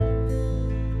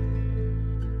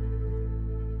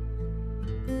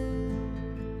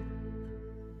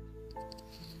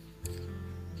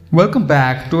Welcome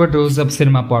back to a Dose of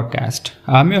Cinema podcast.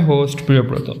 I'm your host,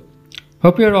 Priyabrata.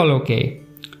 Hope you're all okay.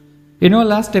 In our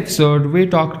last episode, we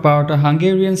talked about a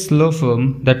Hungarian slow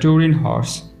film, The Turin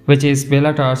Horse, which is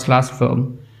Bela Tarrant's last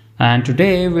film. And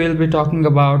today we'll be talking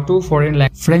about two foreign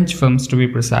French films to be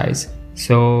precise.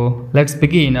 So let's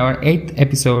begin our 8th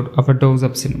episode of a Dose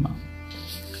of Cinema.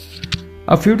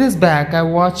 A few days back, I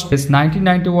watched this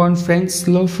 1991 French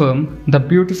slow film, The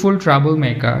Beautiful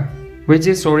Troublemaker, which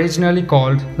is originally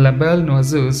called La Belle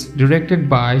Noiseuse, directed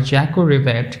by Jacques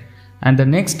Rivette, and the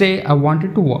next day I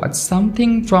wanted to watch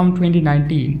something from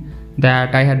 2019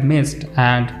 that I had missed,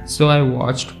 and so I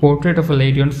watched Portrait of a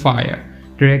Lady on Fire,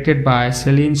 directed by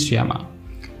Céline Sciamma.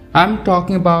 I'm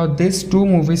talking about these two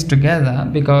movies together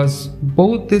because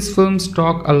both these films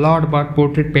talk a lot about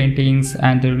portrait paintings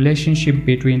and the relationship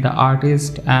between the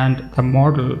artist and the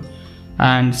model.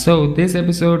 And so this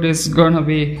episode is gonna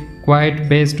be quite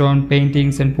based on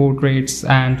paintings and portraits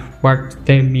and what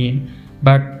they mean.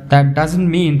 But that doesn't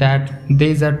mean that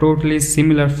these are totally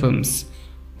similar films.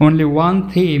 Only one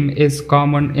theme is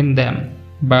common in them,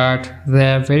 but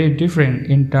they are very different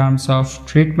in terms of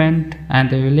treatment and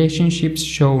the relationships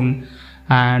shown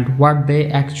and what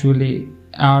they actually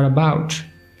are about.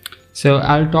 So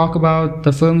I'll talk about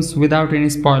the films without any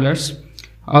spoilers.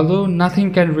 Although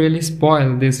nothing can really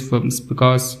spoil these films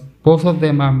because both of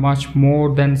them are much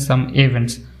more than some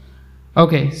events.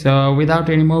 Okay, so without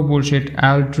any more bullshit,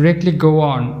 I'll directly go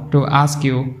on to ask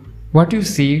you what you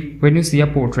see when you see a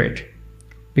portrait.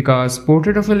 Because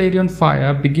Portrait of a Lady on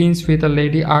Fire begins with a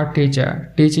lady art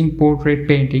teacher teaching portrait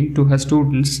painting to her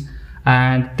students,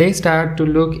 and they start to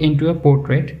look into a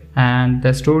portrait and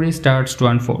the story starts to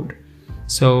unfold.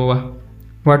 So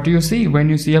what do you see when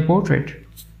you see a portrait?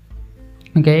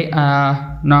 Okay,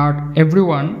 not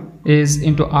everyone is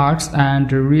into arts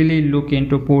and really look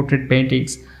into portrait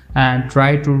paintings and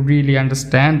try to really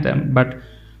understand them, but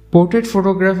portrait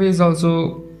photography is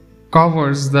also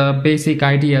covers the basic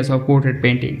ideas of portrait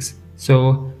paintings.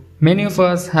 So many of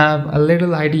us have a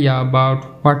little idea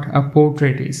about what a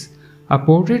portrait is. A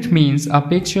portrait means a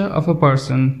picture of a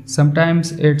person.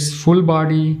 Sometimes it's full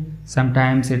body,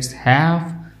 sometimes it's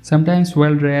half, sometimes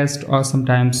well dressed, or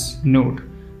sometimes nude.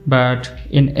 But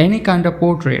in any kind of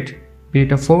portrait, be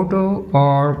it a photo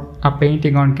or a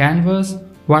painting on canvas,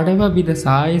 whatever be the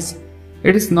size,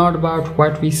 it is not about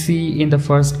what we see in the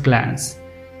first glance.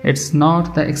 It's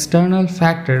not the external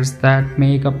factors that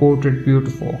make a portrait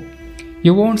beautiful.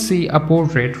 You won't see a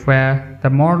portrait where the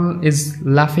model is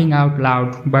laughing out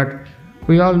loud, but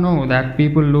we all know that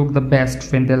people look the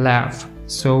best when they laugh.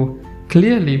 So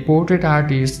clearly portrait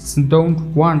artists don't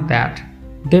want that.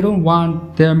 They don't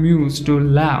want their muse to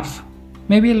laugh.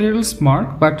 Maybe a little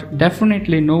smart, but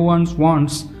definitely no one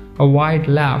wants a wide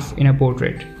laugh in a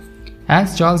portrait.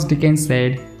 As Charles Dickens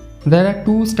said, there are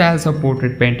two styles of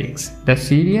portrait paintings, the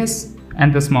serious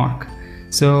and the smart.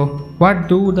 So what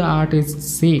do the artists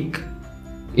seek?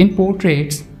 In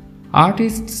portraits,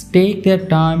 artists take their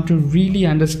time to really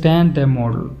understand their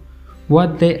model,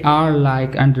 what they are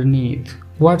like underneath,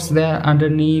 what's there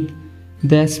underneath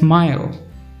their smile.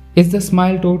 Is the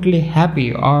smile totally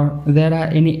happy, or there are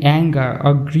any anger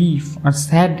or grief or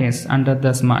sadness under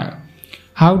the smile?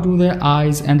 How do their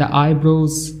eyes and the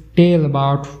eyebrows tell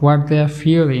about what they are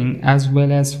feeling as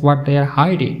well as what they are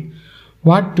hiding?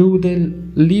 What do their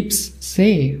lips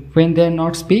say when they are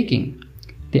not speaking?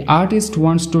 The artist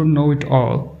wants to know it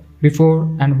all before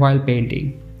and while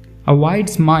painting. A wide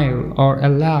smile or a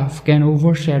laugh can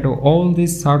overshadow all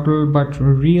these subtle but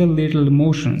real little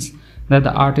emotions that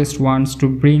the artist wants to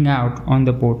bring out on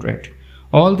the portrait.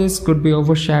 All this could be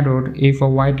overshadowed if a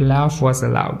wide laugh was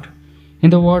allowed. In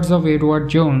the words of Edward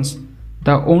Jones,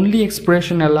 the only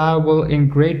expression allowable in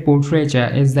great portraiture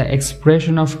is the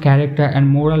expression of character and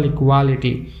moral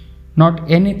equality, not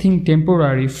anything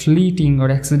temporary, fleeting, or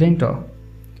accidental.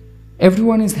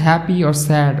 Everyone is happy or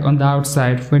sad on the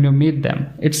outside when you meet them.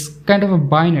 It's kind of a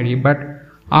binary, but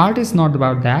art is not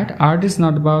about that. Art is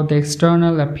not about the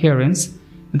external appearance.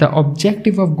 The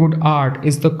objective of good art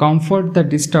is to comfort the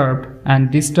disturbed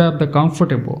and disturb the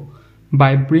comfortable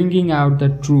by bringing out the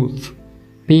truth.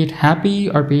 Be it happy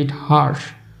or be it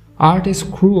harsh, art is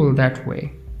cruel that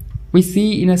way. We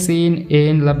see in a scene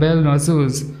in La Belle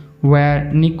Noiseuse where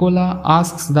Nicolas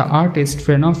asks the artist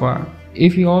Frenova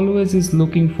if he always is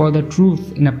looking for the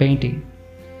truth in a painting.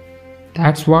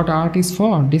 That's what art is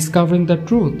for, discovering the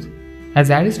truth. As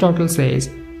Aristotle says,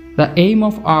 the aim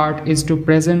of art is to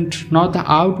present not the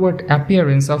outward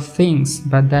appearance of things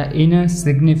but the inner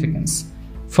significance.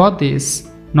 For this,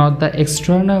 not the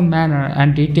external manner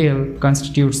and detail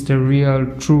constitutes the real,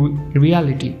 true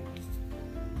reality.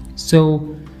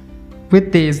 So,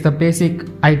 with this, the basic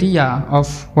idea of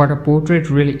what a portrait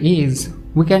really is,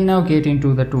 we can now get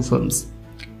into the two films.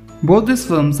 Both these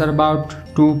films are about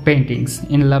two paintings.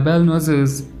 In La Belle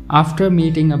Noiseuse, after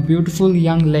meeting a beautiful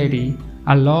young lady,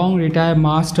 a long retired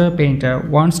master painter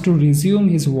wants to resume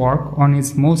his work on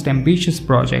his most ambitious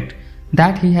project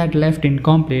that he had left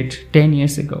incomplete 10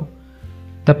 years ago.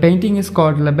 The painting is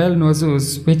called La Belle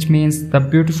Noiseuse, which means the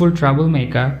beautiful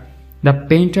troublemaker. The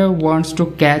painter wants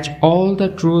to catch all the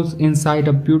truth inside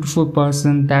a beautiful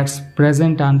person that's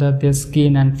present under their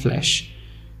skin and flesh.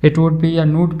 It would be a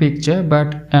nude picture,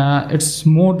 but it's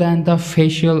more than the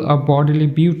facial or bodily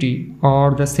beauty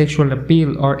or the sexual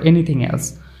appeal or anything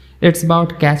else. It's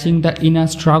about catching the inner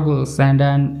struggles and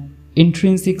an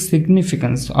intrinsic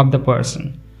significance of the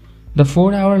person. The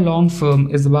 4-hour-long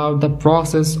film is about the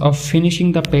process of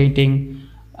finishing the painting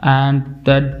and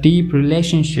the deep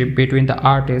relationship between the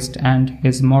artist and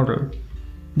his model.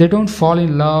 They don't fall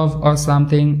in love or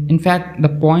something. In fact, the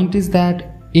point is that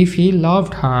if he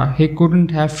loved her, he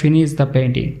couldn't have finished the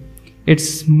painting.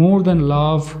 It's more than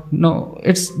love. No,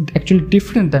 it's actually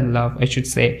different than love, I should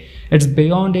say. It's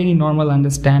beyond any normal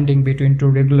understanding between two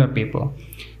regular people.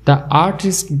 The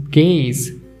artist's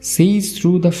gaze sees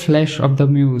through the flesh of the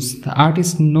muse. The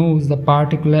artist knows the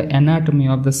particular anatomy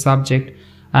of the subject,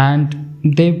 and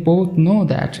they both know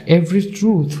that every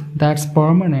truth that's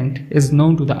permanent is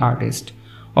known to the artist.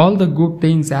 All the good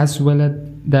things as well as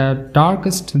the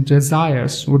darkest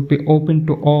desires would be open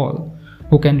to all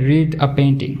who can read a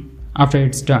painting after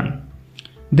it's done.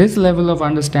 This level of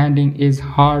understanding is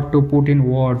hard to put in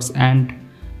words, and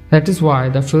that is why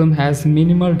the film has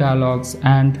minimal dialogues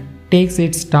and takes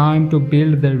its time to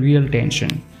build the real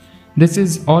tension. This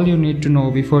is all you need to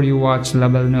know before you watch La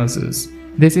Belle Noiseuse.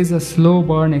 This is a slow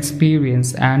burn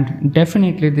experience, and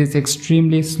definitely this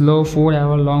extremely slow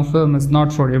 4-hour-long film is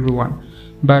not for everyone.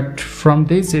 But from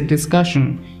this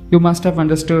discussion, you must have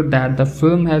understood that the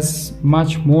film has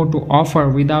much more to offer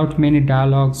without many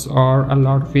dialogues or a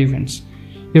lot of events.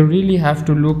 You really have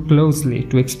to look closely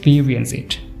to experience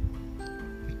it.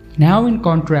 Now, in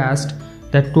contrast,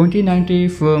 the 2019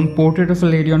 film Portrait of a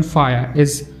Lady on Fire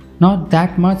is not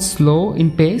that much slow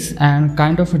in pace and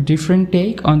kind of a different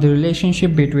take on the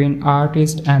relationship between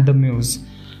artist and the muse.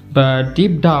 But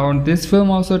deep down, this film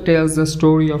also tells the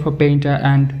story of a painter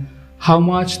and how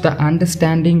much the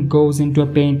understanding goes into a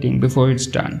painting before it's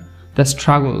done. The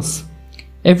struggles.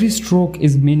 Every stroke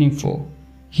is meaningful.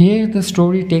 Here the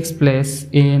story takes place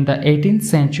in the 18th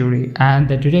century, and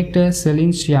the director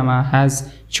Celine Sciamma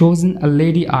has chosen a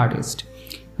lady artist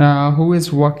who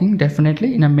is working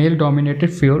definitely in a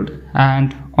male-dominated field,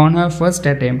 and on her first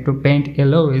attempt to paint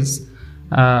Eloise,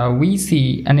 we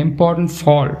see an important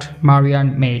fault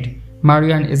Marianne made.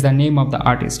 Marianne is the name of the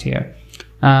artist here.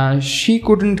 She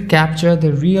couldn't capture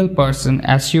the real person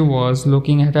as she was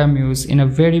looking at her muse in a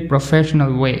very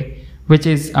professional way, which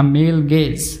is a male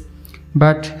gaze.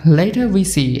 But later we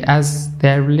see as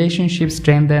their relationship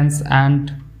strengthens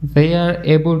and they are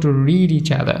able to read each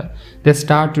other, they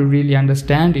start to really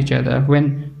understand each other.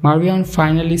 When Marianne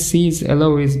finally sees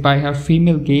Eloise by her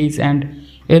female gaze and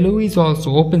Eloise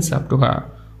also opens up to her,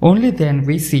 only then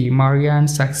we see Marianne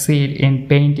succeed in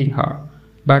painting her.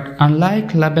 But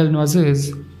unlike La Belle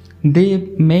Noiseuse, the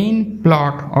main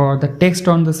plot or the text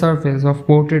on the surface of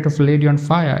Portrait of a Lady on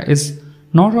Fire is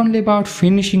not only about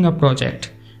finishing a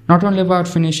project, not only about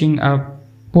finishing a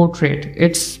portrait,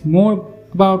 it's more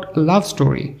about a love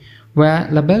story, where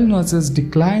La Belle Noiseuse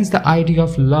declines the idea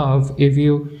of love if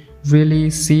you really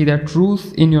see the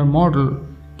truth in your model.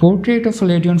 Portrait of a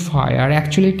Lady on Fire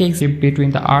actually takes it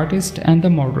between the artist and the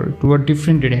model to a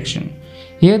different direction.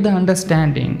 Here the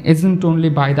understanding isn't only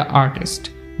by the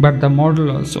artist, but the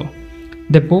model also.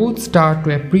 They both start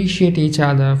to appreciate each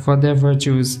other for their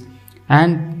virtues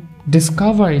and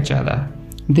discover each other.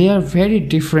 They are very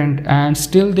different and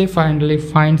still they finally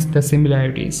find the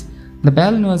similarities. The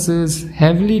Belle Noiseuse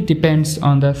heavily depends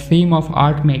on the theme of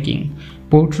art making,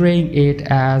 portraying it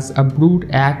as a brute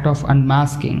act of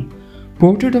unmasking.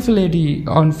 Portrait of a Lady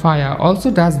on Fire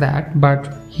also does that,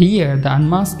 but here the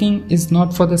unmasking is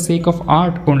not for the sake of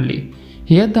art only.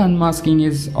 Here the unmasking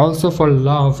is also for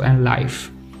love and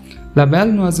life. La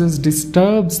Belle Noiseuse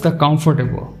disturbs the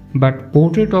comfortable, but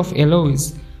Portrait of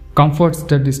Eloise comforts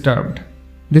the disturbed.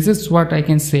 This is what I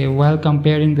can say while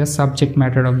comparing the subject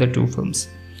matter of the two films.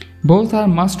 Both are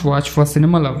must-watch for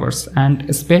cinema lovers and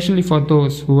especially for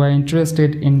those who are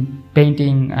interested in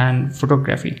painting and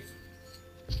photography.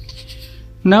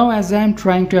 Now, as I am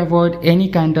trying to avoid any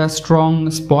kind of strong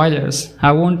spoilers,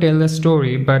 I won't tell the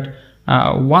story, but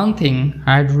one thing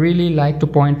I'd really like to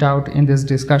point out in this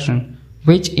discussion,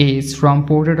 which is from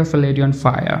Portrait of a Lady on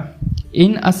Fire.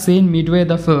 In a scene midway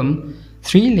the film,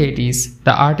 three ladies,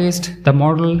 the artist, the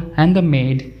model, and the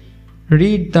maid,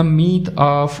 read the myth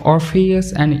of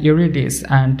Orpheus and Eurydice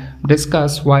and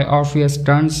discuss why Orpheus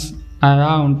turns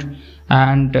around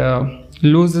and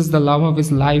loses the love of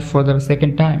his life for the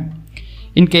second time.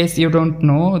 In case you don't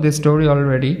know this story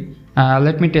already,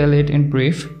 let me tell it in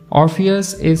brief.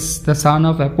 Orpheus is the son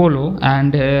of Apollo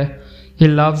and he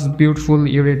loves beautiful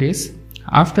Eurydice.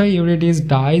 After Eurydice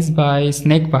dies by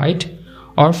snakebite,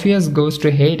 Orpheus goes to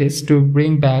Hades to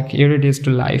bring back Eurydice to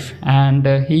life, and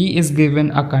he is given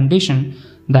a condition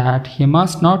that he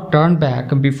must not turn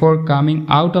back before coming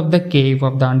out of the cave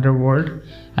of the underworld,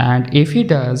 and if he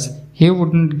does, he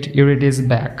wouldn't get Eurydice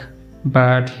back.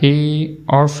 But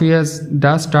Orpheus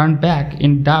does turn back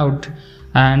in doubt,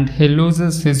 and he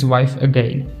loses his wife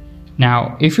again.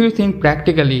 Now, if you think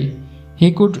practically,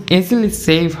 he could easily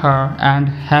save her and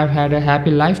have had a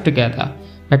happy life together.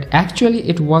 But actually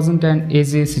it wasn't an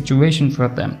easy situation for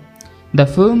them. The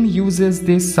film uses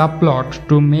this subplot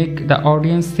to make the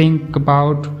audience think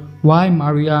about why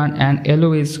Marianne and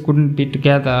Eloise couldn't be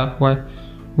together,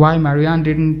 why Marianne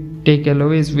didn't take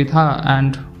Eloise with her,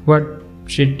 and what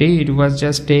she did was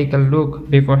just take a look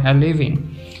before her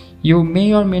leaving. You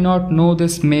may or may not know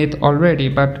this myth already,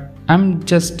 but I'm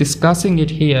just discussing it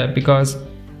here because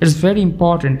it's very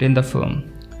important in the film.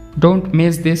 Don't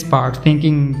miss this part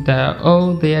thinking that,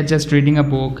 oh, they are just reading a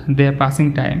book, they are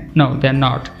passing time. No, they're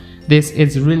not. This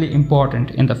is really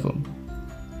important in the film.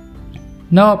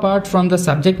 Now, apart from the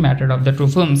subject matter of the two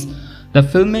films, the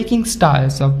filmmaking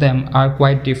styles of them are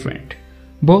quite different.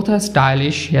 Both are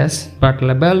stylish, yes, but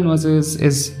La Belle Noiseuse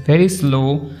is very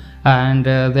slow and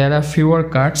there are fewer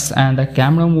cuts and the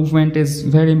camera movement is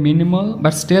very minimal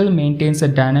but still maintains a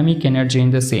dynamic energy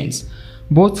in the scenes.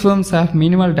 Both films have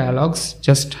minimal dialogues,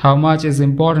 just how much is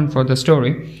important for the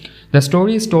story. The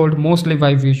story is told mostly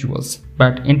by visuals,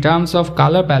 but in terms of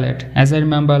color palette, as I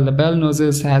remember, La Belle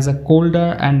Noiseuse has a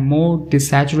colder and more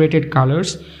desaturated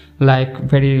colors, like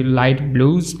very light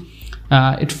blues.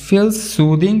 It feels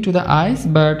soothing to the eyes,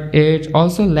 but it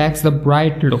also lacks the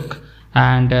bright look.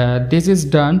 And this is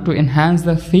done to enhance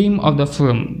the theme of the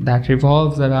film that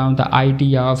revolves around the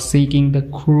idea of seeking the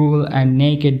cruel and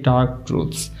naked dark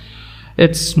truths.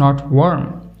 It's not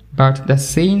warm, but the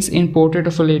scenes in Portrait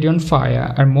of a Lady on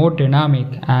Fire are more dynamic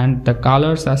and the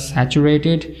colors are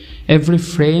saturated. Every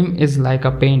frame is like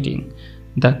a painting.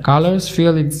 The colors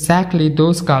feel exactly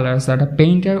those colors that a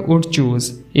painter would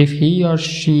choose if he or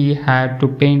she had to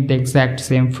paint the exact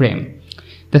same frame.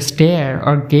 The stare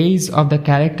or gaze of the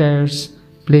characters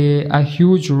play a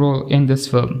huge role in this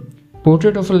film.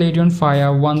 Portrait of a Lady on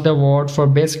Fire won the award for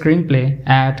Best Screenplay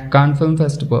at Cannes Film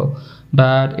Festival,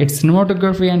 but its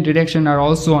cinematography and direction are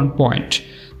also on point.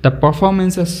 The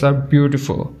performances are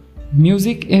beautiful.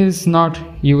 Music is not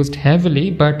used heavily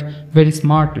but very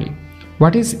smartly.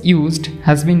 What is used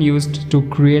has been used to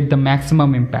create the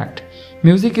maximum impact.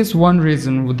 Music is one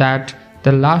reason that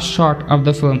the last shot of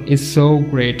the film is so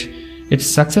great. It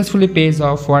successfully pays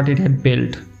off what it had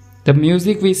built. The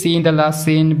music we see in the last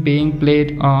scene being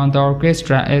played on the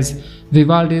orchestra is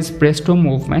Vivaldi's Presto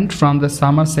movement from the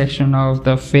summer section of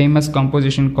the famous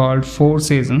composition called Four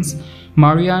Seasons.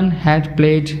 Marianne had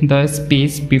played this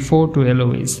piece before to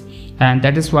Eloise, and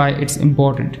that is why it's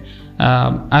important.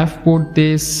 I've put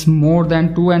this more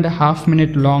than 2.5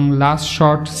 minute long last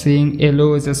shot seeing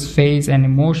Eloise's face and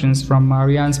emotions from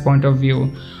Marianne's point of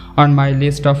view on my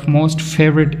list of most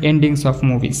favorite endings of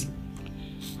movies.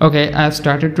 Okay, I've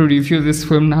started to review this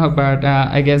film now, but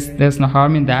I guess there's no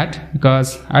harm in that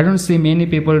because I don't see many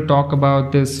people talk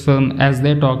about this film as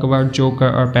they talk about Joker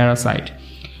or Parasite.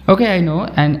 Okay, I know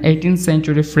an 18th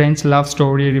century French love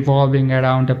story revolving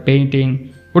around a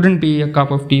painting wouldn't be a cup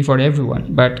of tea for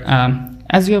everyone, but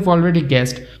as you have already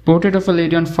guessed, Portrait of a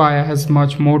Lady on Fire has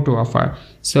much more to offer,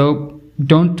 so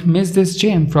don't miss this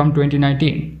gem from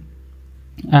 2019.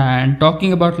 And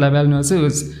talking about La Belle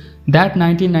Noiseuse, that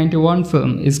 1991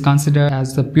 film is considered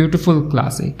as a beautiful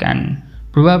classic and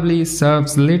probably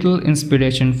serves little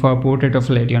inspiration for Portrait of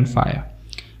a Lady on Fire.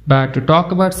 But to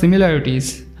talk about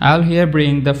similarities, I'll here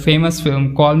bring the famous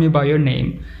film Call Me By Your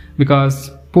Name, because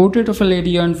Portrait of a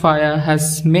Lady on Fire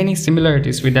has many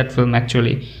similarities with that film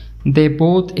actually. They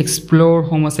both explore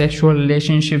homosexual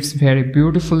relationships very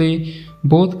beautifully.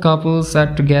 Both couples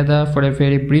are together for a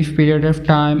very brief period of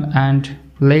time and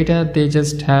later they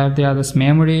just have the other's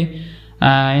memory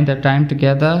in the time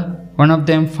together. One of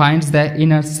them finds their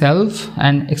inner self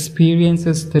and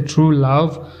experiences the true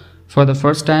love for the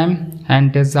first time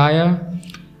and desire.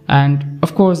 And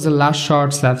of course the last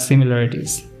shots have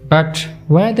similarities. But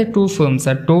where the two films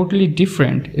are totally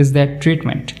different is their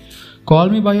treatment. Call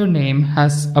Me By Your Name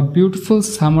has a beautiful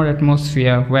summer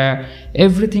atmosphere where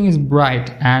everything is bright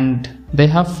and they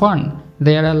have fun.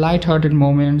 There are light-hearted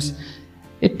moments.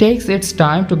 It takes its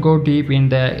time to go deep in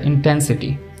the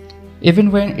intensity.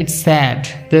 Even when it's sad,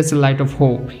 there's a light of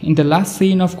hope. In the last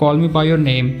scene of Call Me By Your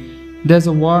Name, there's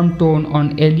a warm tone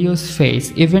on Elio's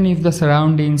face, even if the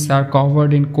surroundings are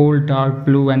covered in cold dark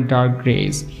blue and dark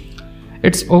grays.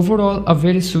 It's overall a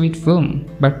very sweet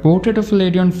film, but Portrait of a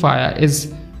Lady on Fire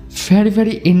is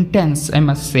very intense, I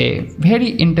must say.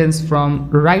 Very intense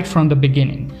right from the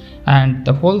beginning. And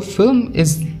the whole film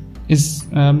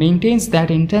maintains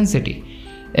that intensity.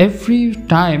 Every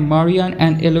time Marianne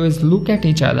and Eloise look at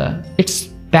each other, it's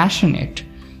passionate.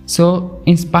 So,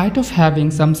 in spite of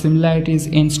having some similarities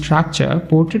in structure,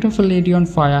 Portrait of a Lady on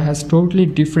Fire has totally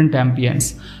different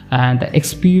ambience, and the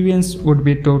experience would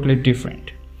be totally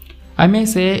different. I may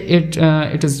say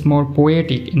it is more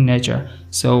poetic in nature.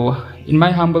 So, in my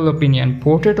humble opinion,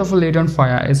 Portrait of a Lady on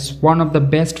Fire is one of the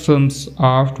best films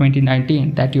of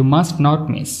 2019 that you must not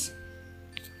miss.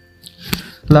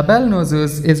 La Belle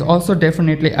Noiseuse is also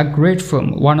definitely a great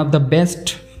film, one of the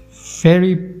best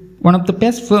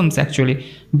films actually,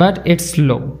 but it's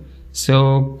slow.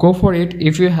 So go for it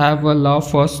if you have a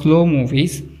love for slow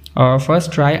movies, or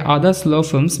first try other slow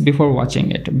films before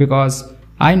watching it, because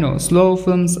I know slow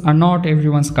films are not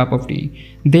everyone's cup of tea.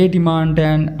 They demand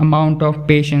an amount of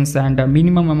patience and a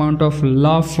minimum amount of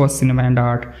love for cinema and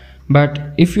art. But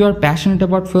if you are passionate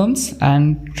about films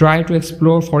and try to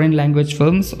explore foreign language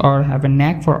films or have a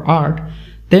knack for art,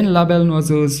 then La Belle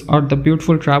Noiseuse or the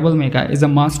beautiful Troublemaker is a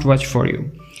must watch for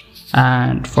you.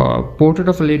 And for Portrait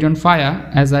of a Lady on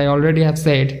Fire, as I already have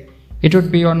said, it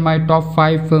would be on my top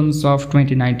 5 films of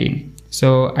 2019.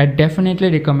 So I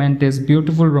definitely recommend this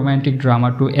beautiful romantic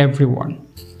drama to everyone.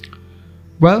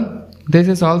 Well, this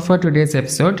is all for today's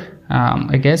episode.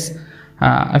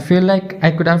 I feel like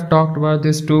I could have talked about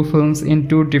these 2 films in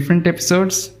 2 different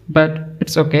episodes, but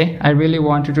it's okay. I really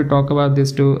wanted to talk about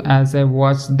these 2 as I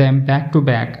watched them back to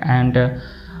back, and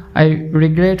I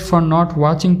regret for not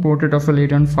watching Portrait of a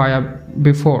Lady on Fire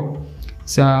before.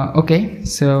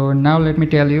 So now let me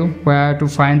tell you where to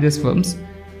find these films.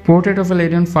 Portrait of a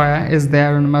Lady on Fire is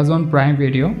there on Amazon Prime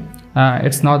Video.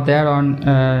 It's not there on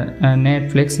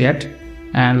Netflix yet.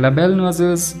 And La Belle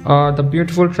Noiseuse or the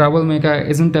beautiful Troublemaker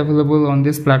isn't available on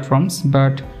these platforms,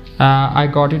 but I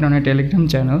got it on a Telegram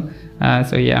channel.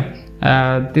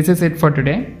 This is it for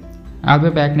today. I'll be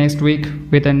back next week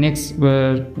with a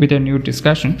new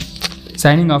discussion.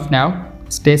 Signing off now.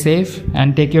 Stay safe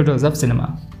and take your dose of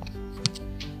cinema.